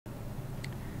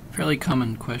fairly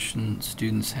common question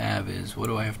students have is, what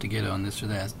do I have to get on this or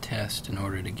that test in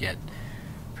order to get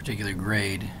a particular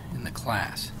grade in the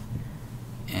class?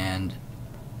 And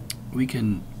we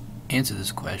can answer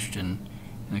this question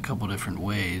in a couple different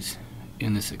ways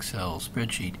in this Excel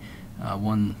spreadsheet.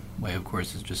 One way, of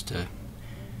course, is just to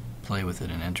play with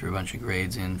it and enter a bunch of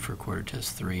grades in for quarter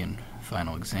test 3 and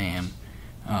final exam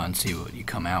and see what you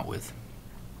come out with.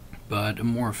 But a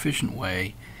more efficient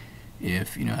way,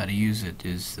 if you know how to use it,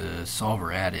 is the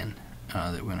solver add-in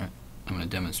that I'm going to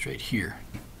demonstrate here.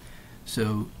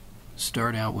 So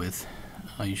start out with,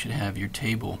 you should have your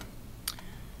table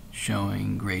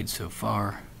showing grades so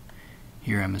far.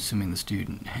 Here I'm assuming the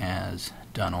student has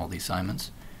done all the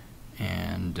assignments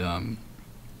and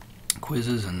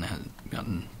quizzes and has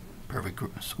gotten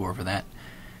perfect score for that.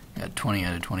 Got 20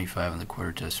 out of 25 on the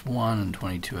quarter test 1 and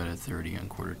 22 out of 30 on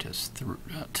quarter test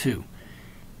 2.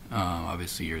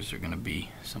 Obviously yours are going to be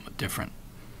somewhat different.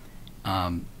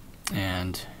 And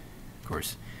of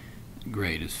course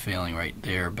grade is failing right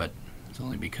there, but it's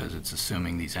only because it's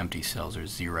assuming these empty cells are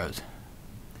zeros.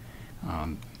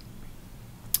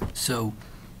 So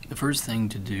the first thing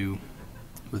to do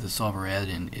with the solver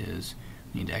add-in is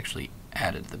you need to actually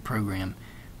add it to the program.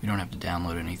 We don't have to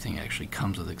download anything, it actually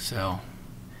comes with Excel.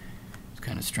 It's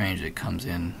kind of strange that it comes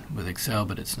in with Excel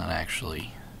but it's not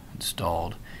actually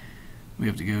installed. We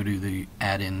have to go to the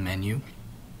add-in menu,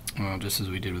 just as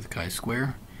we did with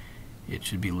chi-square. It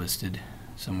should be listed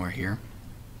somewhere here.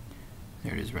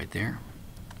 There it is right there.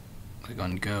 Click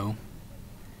on Go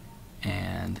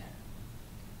and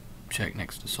check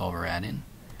next to Solver Add-in.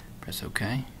 Press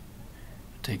OK.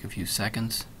 Take a few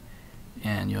seconds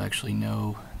and you'll actually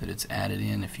know that it's added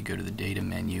in if you go to the Data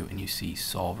menu and you see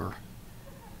Solver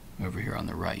over here on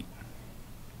the right.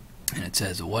 And it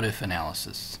says a what-if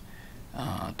analysis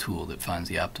tool that finds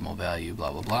the optimal value,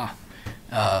 blah blah blah.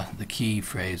 The key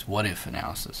phrase, what-if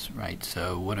analysis, right?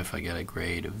 So what if I get a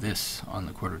grade of this on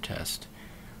the quarter test?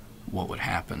 What would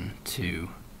happen to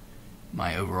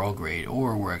my overall grade?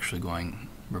 Or we're actually going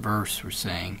reverse. We're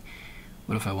saying,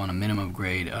 what if I want a minimum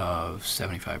grade of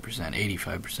 75%,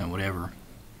 85%, whatever?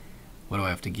 What do I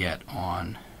have to get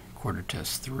on quarter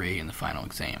test 3 in the final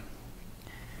exam?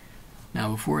 Now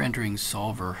before entering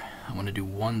solver, I want to do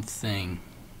one thing,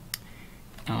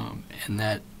 and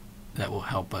that will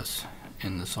help us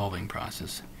in the solving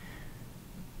process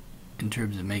in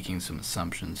terms of making some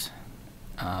assumptions.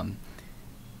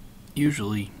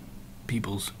 Usually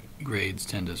people's grades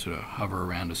tend to sort of hover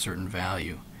around a certain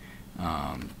value.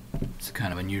 It's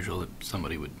kind of unusual that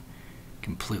somebody would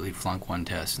completely flunk one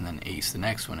test and then ace the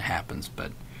next one. It happens,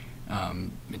 but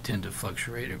it tend to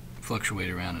fluctuate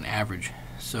around an average.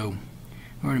 So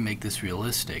in order to make this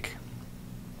realistic,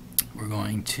 we're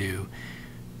going to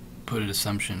put an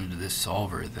assumption into this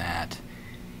solver that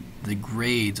the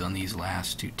grades on these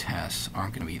last two tests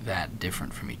aren't going to be that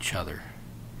different from each other.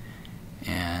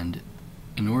 And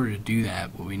in order to do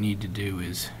that, what we need to do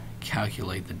is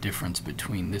calculate the difference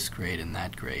between this grade and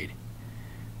that grade.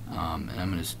 And I'm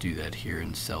going to just do that here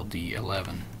in cell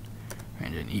D11,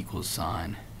 and an equals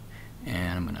sign,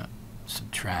 and I'm going to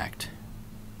subtract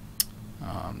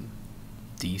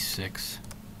D6,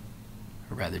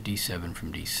 or rather D7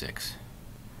 from D6.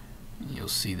 And you'll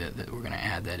see that we're going to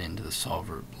add that into the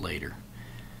solver later.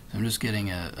 So I'm just getting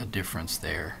a difference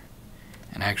there,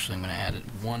 and actually I'm going to add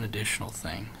one additional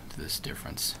thing to this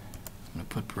difference. I'm going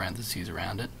to put parentheses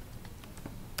around it,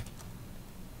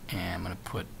 and I'm going to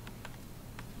put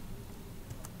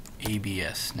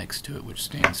ABS next to it, which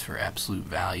stands for absolute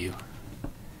value.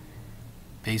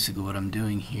 Basically what I'm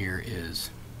doing here is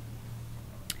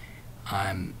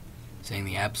I'm saying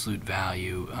the absolute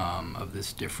value of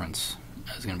this difference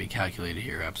is going to be calculated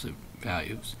here. Absolute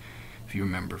values, if you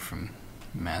remember from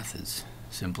math, is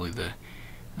simply the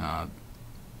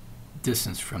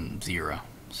distance from 0.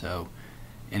 So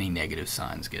any negative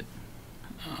signs get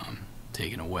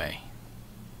taken away.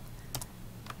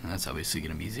 And that's obviously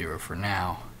going to be 0 for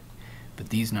now. But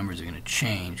these numbers are going to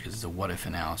change because it's a what-if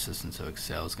analysis, and so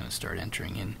Excel is going to start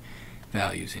entering in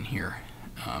values in here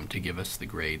to give us the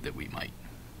grade that we might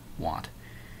want.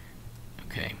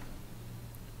 Okay.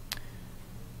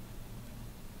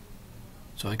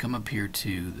 So I come up here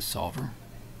to the solver,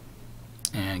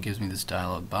 and it gives me this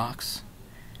dialog box.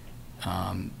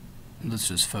 Let's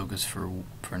just focus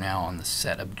for now on the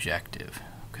set objective.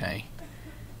 Okay.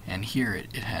 And here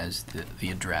it has the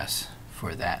address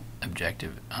for that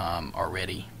objective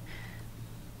already.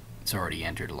 It's already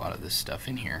entered a lot of this stuff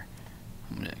in here.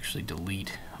 I'm going to actually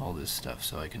delete all this stuff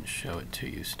so I can show it to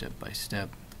you step by step.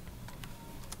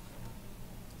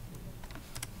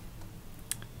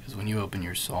 Because when you open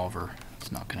your solver,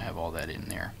 it's not going to have all that in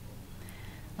there.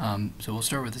 So we'll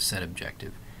start with the set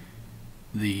objective.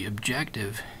 The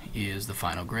objective is the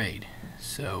final grade.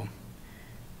 So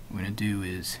what we're going to do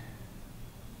is,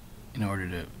 in order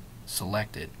to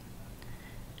select it,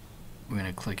 we're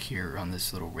going to click here on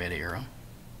this little red arrow,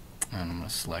 and I'm going to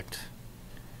select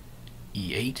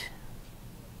E8.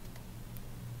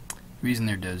 The reason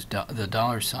there does the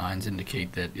dollar signs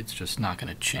indicate that it's just not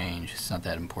going to change. It's not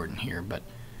that important here, but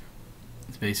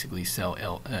it's basically cell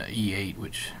E8,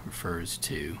 which refers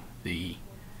to the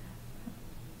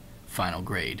final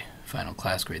grade, final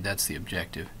class grade. That's the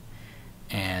objective.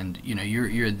 And you know,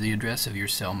 the address of your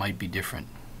cell might be different.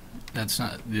 That's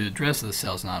not, the address of the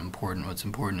cell is not important. What's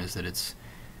important is that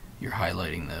you're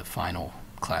highlighting the final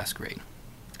class grade.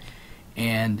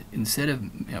 And instead of,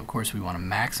 of course, we want to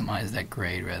maximize that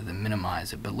grade rather than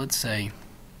minimize it. But let's say,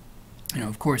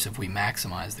 of course, if we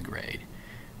maximize the grade,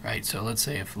 right? So let's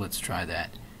say let's try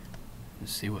that.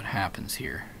 Let's see what happens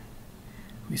here.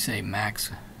 We say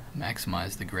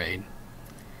maximize the grade.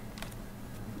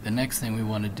 The next thing we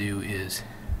want to do is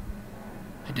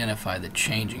identify the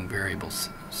changing variable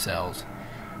cells.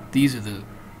 These are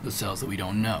the cells that we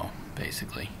don't know,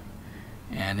 basically.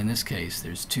 And in this case,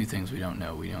 there's two things we don't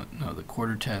know. We don't know the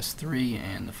quarter test 3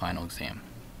 and the final exam.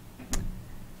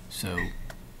 So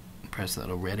press that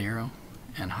little red arrow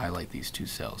and highlight these two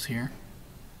cells here.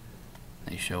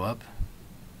 They show up.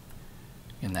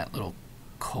 And that little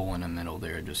colon in the middle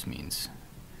there just means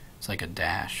it's like a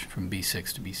dash from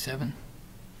B6 to B7.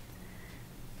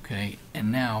 Okay,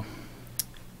 and now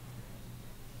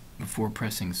before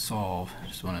pressing solve, I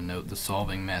just want to note the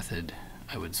solving method.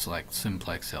 I would select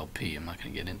simplex LP. I'm not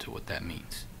going to get into what that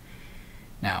means.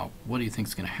 Now, what do you think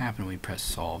is going to happen when we press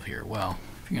solve here? Well,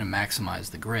 if you're going to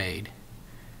maximize the grade,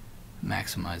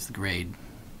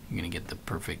 you're going to get the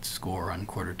perfect score on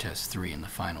quarter test 3 in the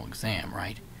final exam,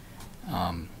 right?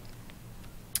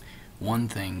 One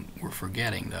thing we're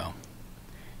forgetting, though,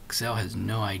 Excel has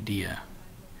no idea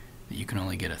that you can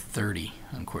only get a 30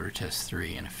 on quarter test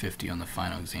 3 and a 50 on the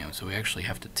final exam, so we actually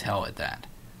have to tell it that.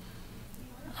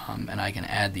 And I can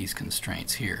add these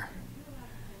constraints here.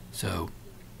 So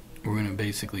we're going to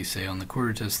basically say on the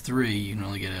quarter test 3 you can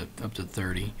only get up to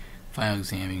 30, final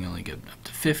exam you can only get up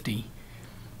to 50,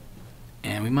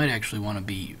 and we might actually want to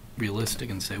be realistic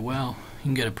and say, well, you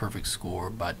can get a perfect score,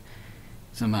 but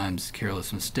sometimes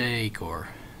careless mistake or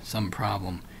some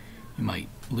problem, you might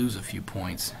lose a few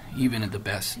points, even in the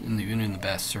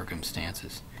best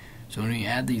circumstances. So when we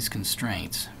add these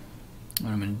constraints,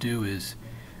 what I'm going to do is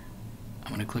I'm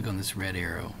going to click on this red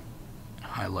arrow,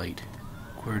 highlight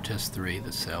quarter test 3,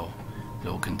 the cell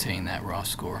that will contain that raw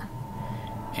score,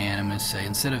 and I'm going to say,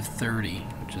 instead of 30,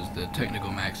 which is the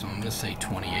technical maximum, I'm going to say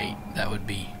 28. That would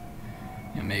be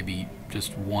maybe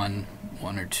just one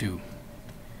or two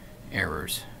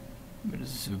errors, but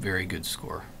it's a very good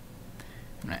score.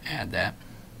 I'm going to add that,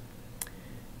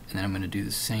 and then I'm going to do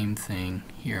the same thing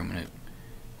here. I'm going to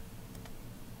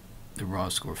the raw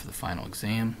score for the final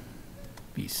exam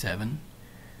be 7,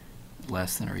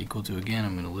 less than or equal to. Again,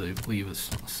 I'm going to leave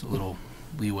us a little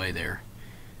leeway there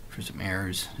for some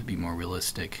errors to be more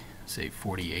realistic. Say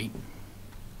 48.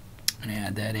 I'm going to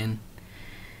add that in,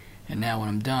 and now when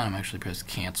I'm done, I'm actually press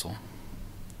cancel,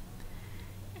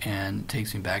 and it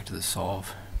takes me back to the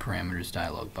solve parameters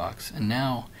dialog box, and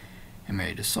now I'm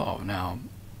ready to solve. Now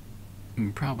you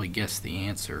can probably guess the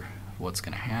answer of what's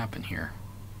going to happen here.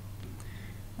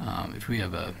 If we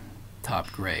have a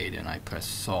top grade and I press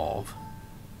solve,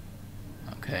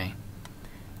 okay,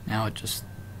 now it just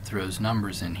throws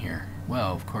numbers in here.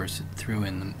 Well, of course, it threw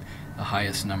in the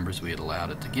highest numbers we had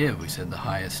allowed it to give. We said the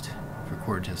highest for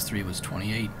quarter test 3 was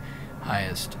 28,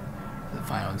 highest for the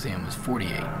final exam was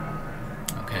 48,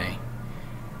 okay,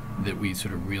 that we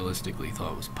sort of realistically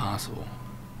thought was possible,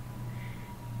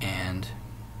 and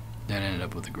that ended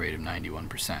up with a grade of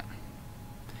 91%.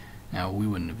 Now, we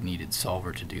wouldn't have needed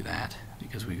Solver to do that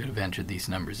because we could have entered these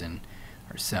numbers in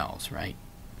ourselves, right?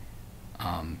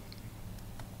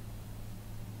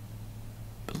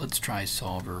 But let's try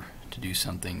Solver to do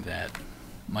something that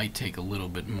might take a little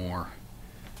bit more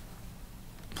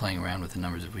playing around with the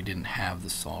numbers if we didn't have the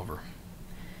solver.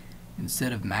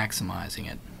 Instead of maximizing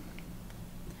it,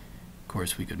 of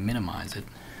course we could minimize it,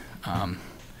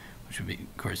 which would be,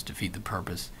 of course, defeat the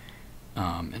purpose,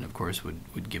 and of course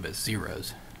would give us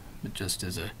zeros. But just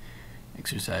as a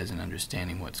exercise in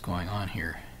understanding what's going on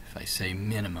here, if I say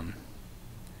minimum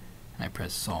and I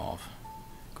press solve,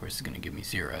 of course it's going to give me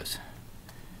zeros,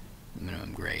 the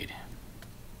minimum grade.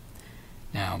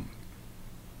 Now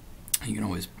you can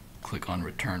always click on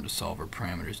return to solver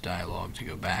parameters dialog to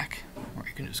go back, or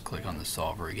you can just click on the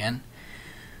solver again.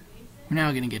 We're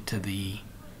now going to get to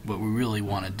what we really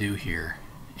want to do here,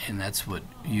 and that's what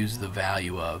use the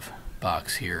value of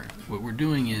box here. What we're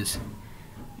doing is,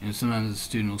 sometimes the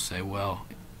student will say, well,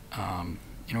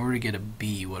 in order to get a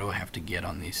B, what do I have to get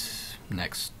on these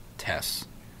next tests?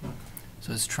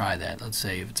 So let's try that. Let's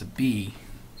say if it's a B,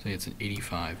 say it's an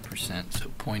 85%, so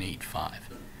 0.85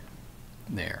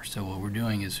 there. So what we're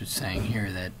doing is we're saying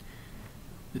here that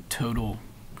the total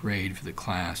grade for the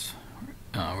class,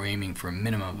 we're aiming for a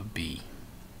minimum of a B.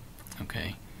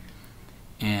 Okay,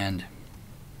 and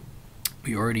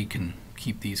we already can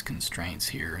keep these constraints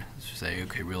here. Let's say,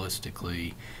 okay,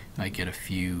 realistically, I might get a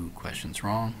few questions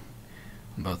wrong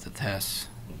on both the tests,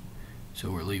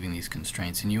 so we're leaving these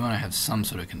constraints. And you want to have some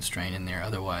sort of constraint in there,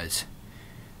 otherwise,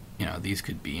 these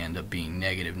could end up being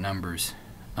negative numbers.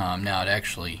 Now it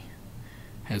actually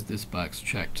has this box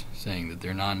checked saying that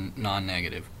they're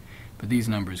non-negative, but these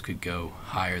numbers could go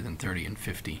higher than 30 and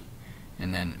 50,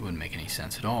 and then it wouldn't make any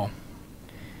sense at all.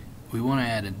 We want to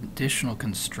add an additional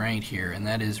constraint here, and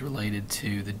that is related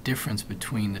to the difference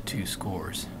between the two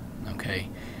scores. Okay,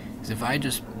 because if I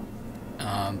just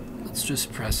let's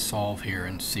just press solve here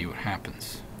and see what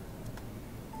happens.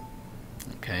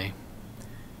 Okay,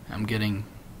 I'm getting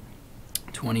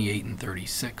 28 and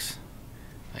 36.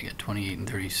 If I get 28 and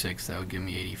 36, that would give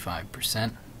me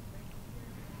 85%.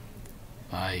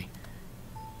 If I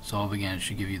solve again, it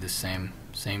should give you the same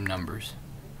numbers.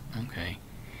 Okay,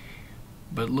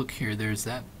 but look here, there's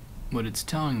that. What it's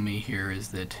telling me here is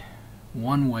that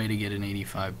one way to get an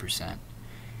 85%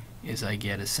 is I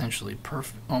get essentially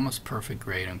almost perfect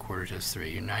grade on quarter test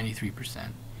 3, or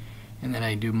 93%, and then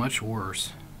I do much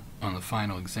worse on the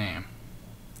final exam.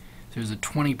 There's a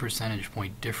 20 percentage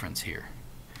point difference here.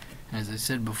 And as I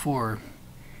said before,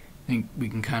 I think we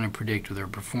can kind of predict with our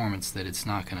performance that it's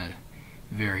not going to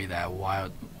vary that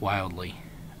wildly.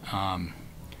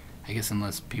 I guess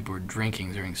unless people are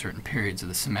drinking during certain periods of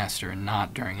the semester and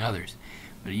not during others.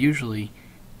 But usually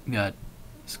you got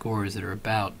scores that are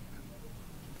about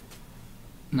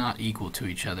not equal to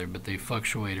each other, but they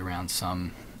fluctuate around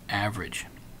some average,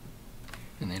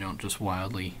 and they don't just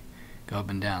wildly go up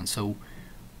and down. So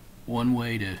one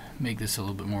way to make this a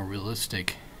little bit more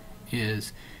realistic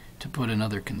is to put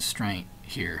another constraint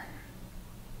here.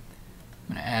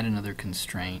 I'm going to add another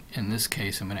constraint. In this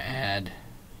case, I'm going to add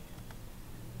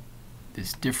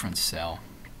this difference cell,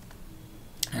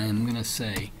 and I'm going to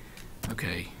say,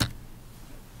 okay,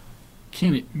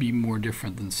 can it be more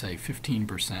different than, say,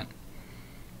 15%?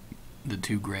 The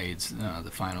two grades,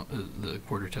 the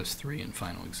quarter test 3 and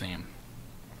final exam.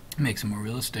 It makes it more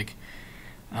realistic.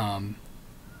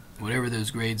 Whatever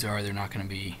those grades are, they're not going to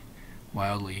be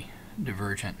wildly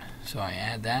divergent. So I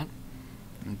add that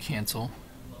and cancel.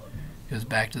 Goes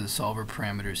back to the solver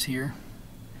parameters here.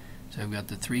 So I've got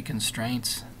the 3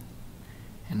 constraints,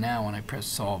 and now when I press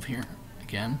solve here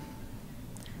again,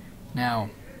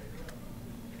 now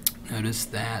notice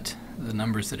that the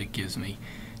numbers that it gives me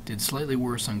did slightly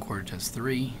worse on quarter test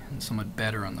 3 and somewhat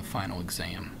better on the final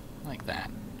exam, like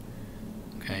that.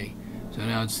 Okay, so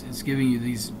now it's giving you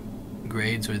these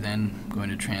grades are then going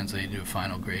to translate into a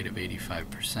final grade of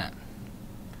 85%,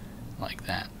 like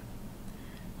that.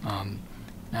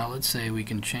 Now let's say we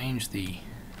can change the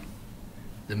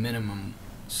minimum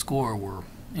score we're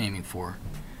aiming for.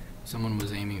 Someone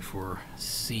was aiming for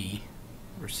C,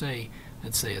 or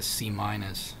let's say a C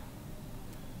minus,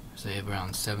 say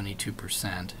around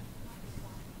 72%,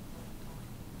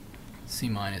 C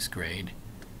minus grade,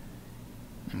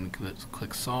 and we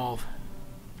click solve,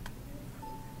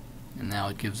 and now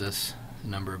it gives us the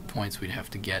number of points we'd have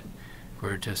to get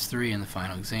quarter test 3 in the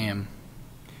final exam.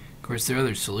 Of course, there are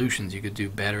other solutions. You could do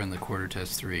better in the quarter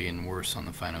test 3 and worse on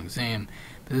the final exam,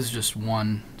 but this is just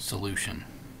one solution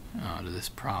to this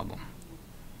problem.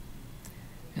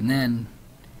 And then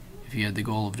if you had the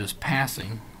goal of just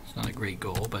passing, it's not a great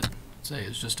goal, but say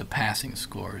it's just a passing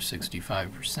score of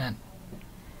 65%.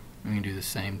 We can do the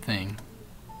same thing,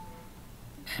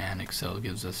 and Excel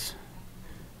gives us,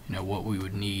 what we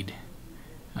would need,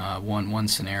 one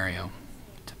scenario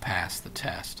to pass the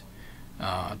test,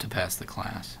 to pass the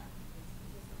class.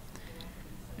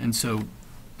 And so,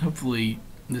 hopefully,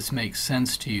 this makes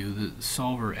sense to you. The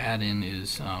solver add-in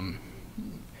is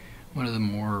one of the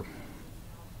more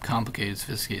complicated,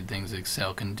 sophisticated things that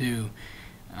Excel can do.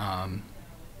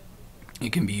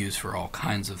 It can be used for all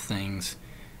kinds of things.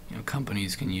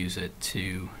 Companies can use it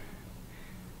to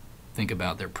think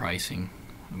about their pricing,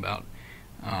 about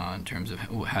in terms of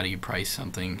how do you price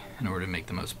something in order to make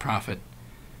the most profit.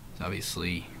 So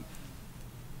obviously,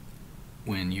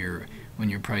 when you're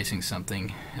pricing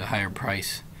something, a higher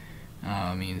price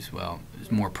means, well,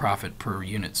 there's more profit per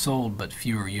unit sold, but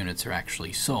fewer units are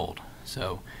actually sold.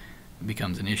 So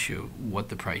becomes an issue of what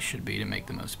the price should be to make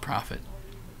the most profit.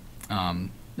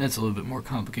 That's a little bit more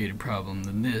complicated problem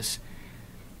than this,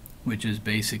 which is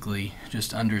basically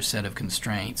just under a set of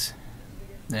constraints.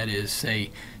 That is,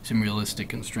 say, some realistic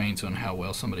constraints on how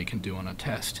well somebody can do on a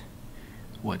test.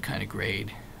 What kind of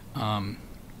grade can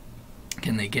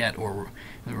they get, or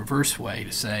the reverse way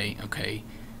to say, okay,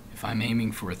 if I'm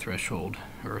aiming for a threshold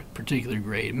or a particular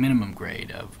grade, minimum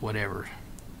grade of whatever,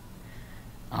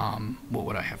 what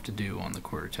would I have to do on the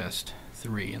quarter test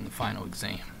 3 in the final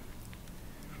exam?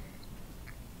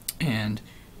 And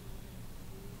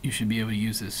you should be able to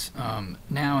use this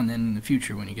now and then in the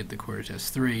future when you get the quarter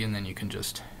test 3, and then you can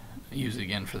just use it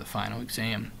again for the final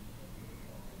exam.